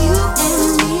love. You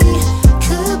and me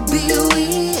could be we.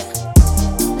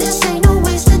 This ain't no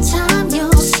waste of time,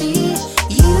 you'll see.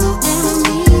 You and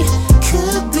me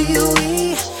could be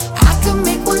we. I could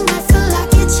make one night feel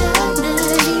like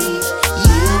eternity.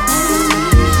 You and me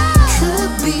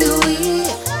could be we.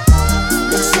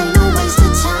 This ain't no waste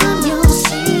of time, you'll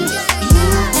see. You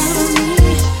and me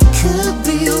could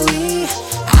be we.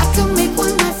 I could make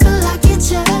one night feel like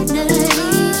eternity.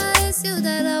 It's you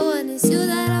that I want, it's you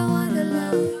that I wanna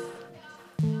love.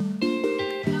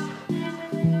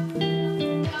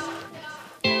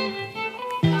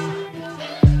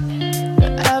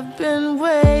 I've been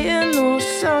waiting all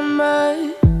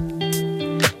summer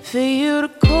for you to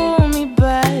call me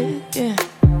back, yeah.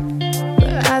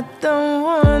 But I don't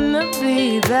wanna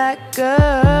be that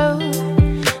girl.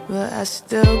 But I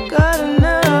still gotta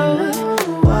know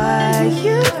why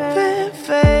you've been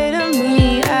fading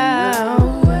me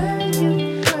out.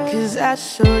 Cause I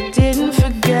sure didn't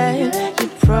forget. You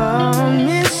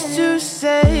promised to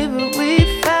say what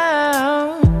we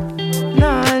found.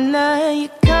 No, you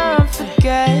can't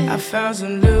forget. I found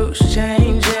some loose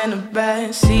change in the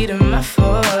backseat of my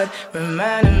Ford,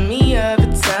 reminding me of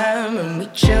a time when we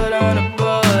chilled on a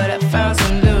board. I found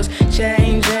some loose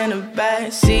change in the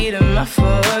backseat of my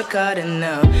Ford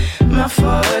Cardinal, my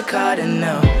Ford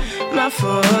Cardinal, my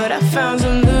Ford. I found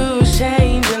some loose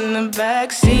change in the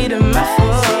backseat of my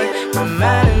Ford,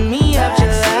 reminding me of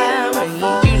July when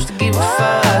you used to give a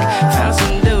fuck. Found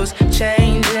some loose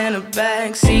change in the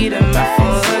backseat of my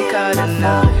Ford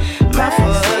Cardinal, my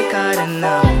Ford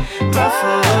Cardinal, my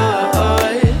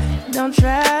Ford. Don't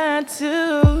try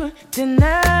to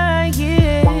deny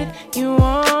it. You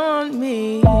want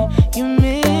me, you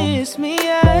miss me.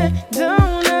 I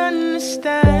don't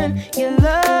understand your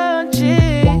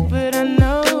logic, but I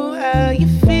know how you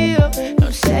feel.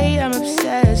 Don't say I'm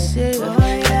obsessive.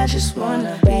 I just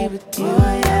wanna be with you.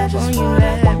 Won't you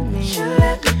let me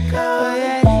go?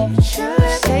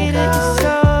 Say that you're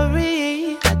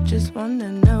sorry. I just wanna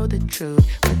know the truth.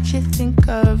 What you think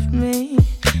of me?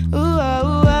 Ooh,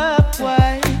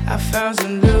 why? I found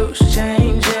some loose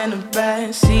change in the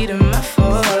backseat of my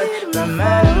Ford,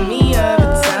 reminding me of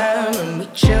a time when we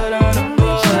chilled on a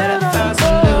board. I found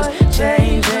some loose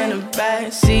change in the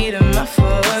backseat of my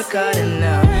Ford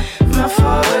Cardinal, my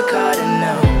Ford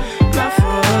Cardinal, my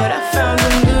Ford. I found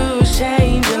some loose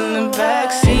change in the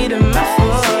backseat of my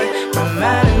Ford,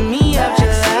 reminding me of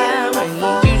July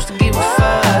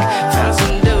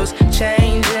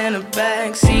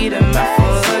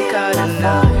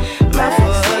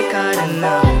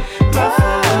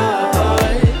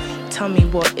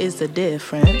the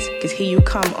difference? Cause here you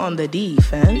come on the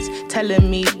defense,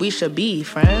 telling me we should be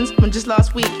friends, when just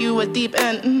last week you were deep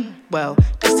and well,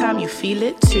 this time you feel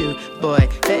it too. Boy,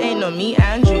 there ain't no me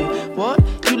and you. What?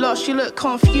 You lost, you look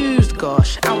confused,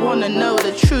 gosh. I wanna know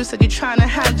the truth. Said you tryna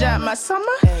hijack my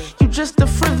summer? You just a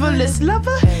frivolous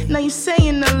lover? Now you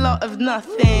saying a lot of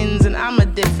nothings, and I'm a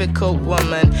difficult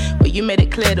woman. But you made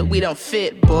it clear that we don't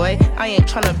fit, boy. I ain't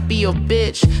tryna be your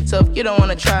bitch, so if you don't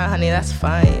wanna try, honey, that's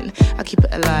fine. I'll keep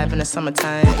it alive in the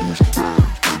summertime.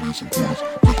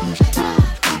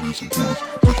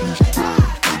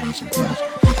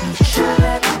 Should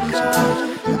let it go.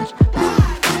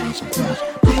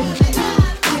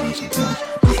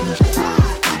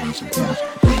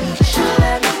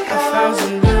 I found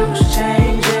some loose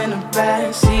change in the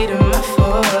backseat of my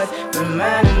Ford,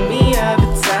 reminding me of the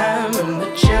time when we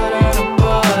chilled on the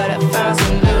board. I found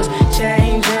some loose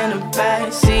change in the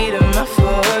backseat of my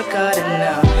Ford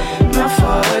Cardinal, my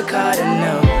Ford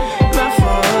Cardinal, my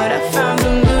Ford. I found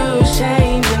some loose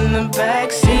change in the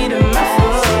backseat of my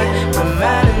Ford,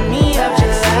 reminding me of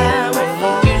July when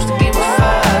you used to give a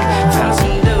fuck. Found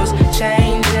some loose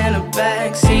change in the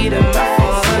backseat of my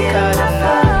Ford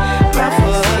Cardinal, my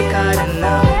Ford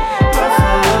Cardinal, my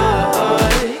Ford.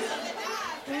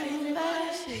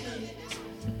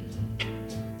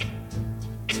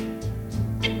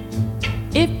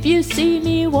 If you see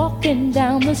me walking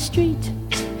down the street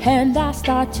and I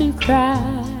start to cry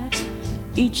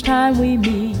each time we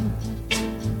meet,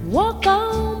 walk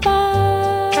on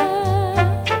by,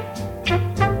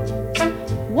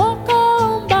 walk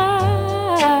on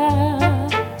by.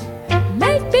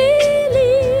 Make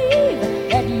believe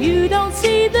that you don't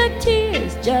see the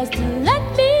tears, just let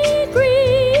me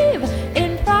grieve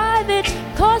in private,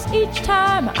 'cause each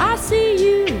time I see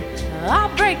you I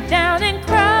break down and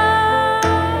cry.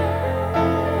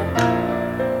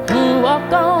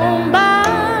 Walk on by,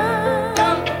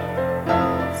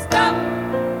 stop,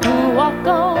 walk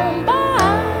on by,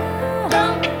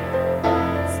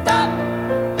 stop,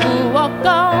 walk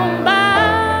on by.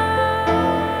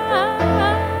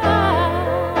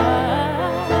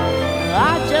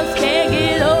 I just can't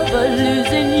get over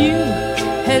losing you,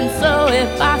 and so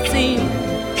if I seem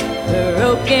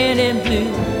broken and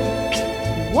blue,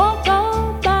 walk on.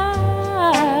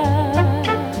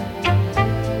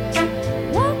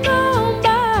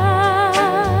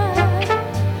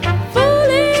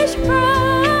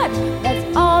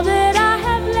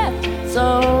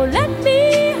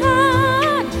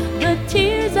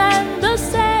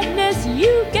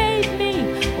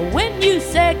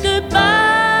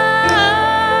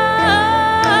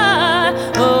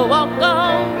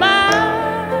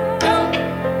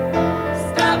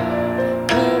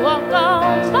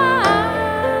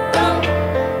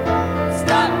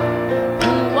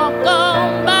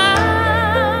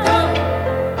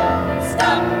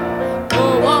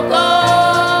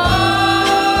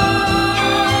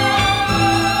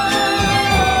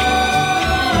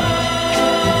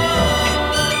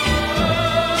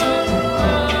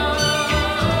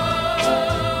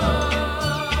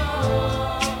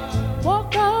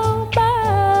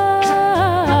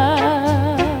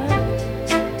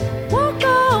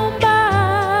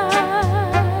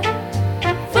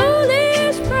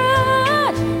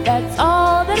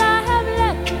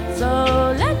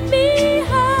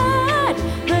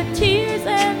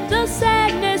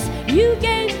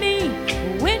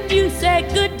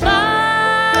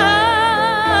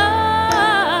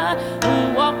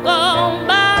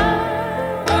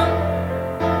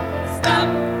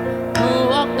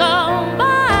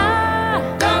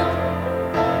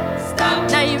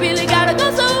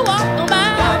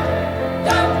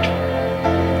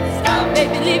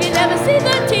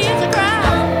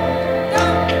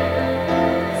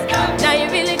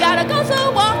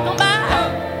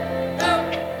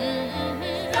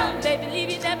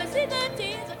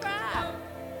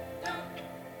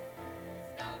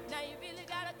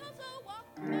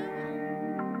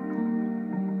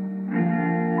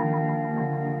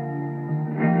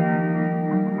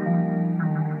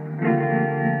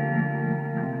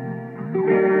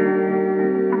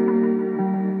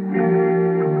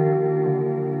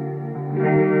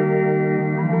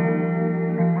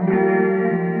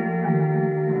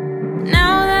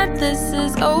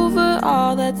 Over,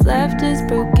 all that's left is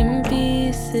broken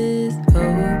pieces.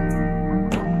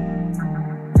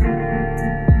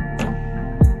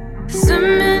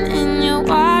 Swimming in your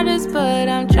waters, but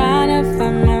I'm trying to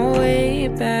find my way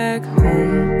back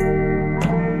home.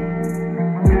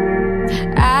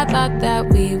 I thought that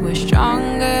we were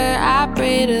stronger, I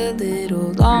prayed a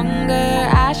little longer.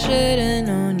 I should've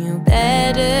known you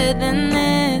better than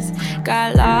this.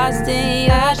 Got lost in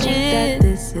your shit.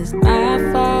 This is my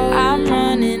fault. I'm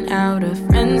running out of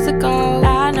friends to call.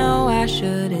 I know I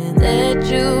shouldn't let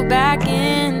you back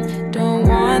in. Don't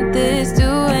want this to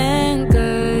end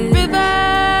good.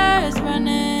 River's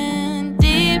running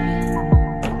deep.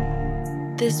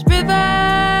 This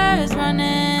river is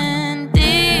running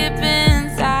deep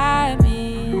inside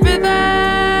me.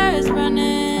 River is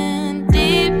running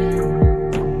deep.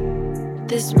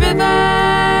 This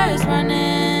river is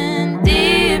running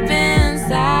deep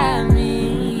inside me.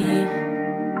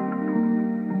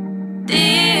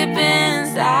 Deep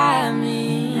inside me.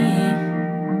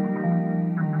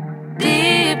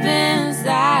 Deep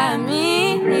inside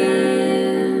me.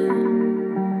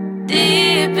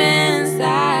 Deep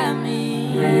inside me.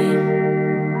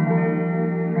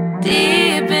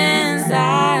 Deep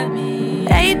inside me.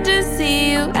 Hate to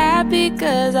see you happy,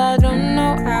 'cause I don't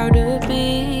know how to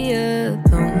be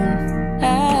alone.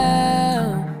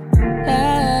 Oh,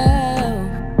 oh.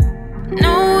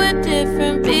 Know we're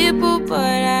different people,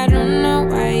 but I don't know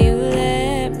why you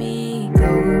let me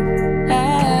go.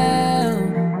 Oh,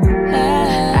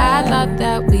 oh. I thought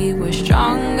that we were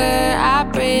stronger. I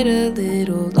prayed a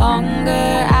little longer.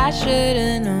 I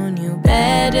should've known you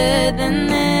better than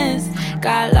this.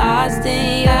 Got lost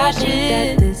in your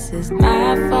shit. This is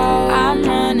my fault. I'm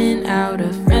running out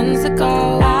of friends to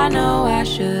call. I know I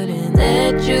shouldn't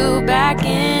let you back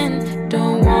in.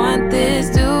 Don't want this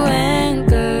to end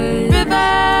good.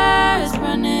 River is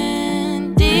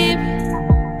running deep.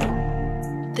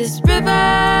 This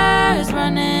river is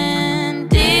running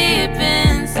deep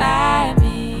inside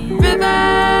me.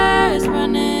 River is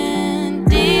running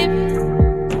deep.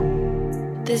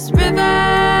 This river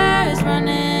is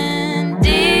running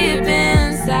deep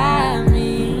inside me.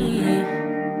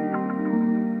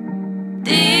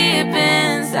 Deep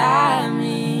inside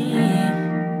me.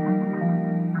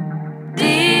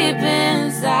 Deep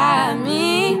inside me.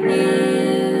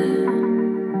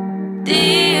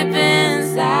 Deep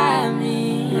inside me.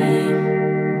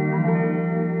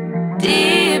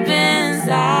 Deep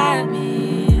inside me.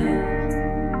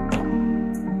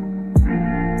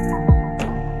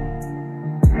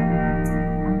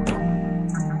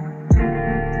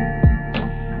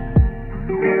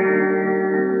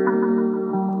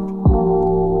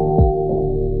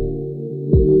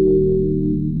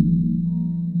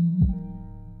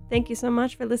 Thank you so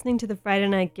much for listening to the Friday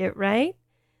Night Get Right.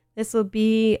 This will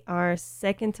be our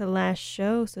second to last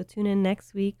show, so tune in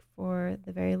next week for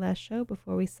the very last show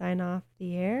before we sign off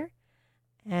the air.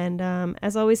 And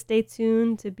as always, stay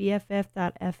tuned to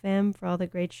BFF.FM for all the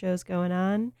great shows going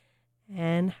on,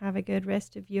 and have a good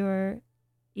rest of your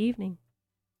evening.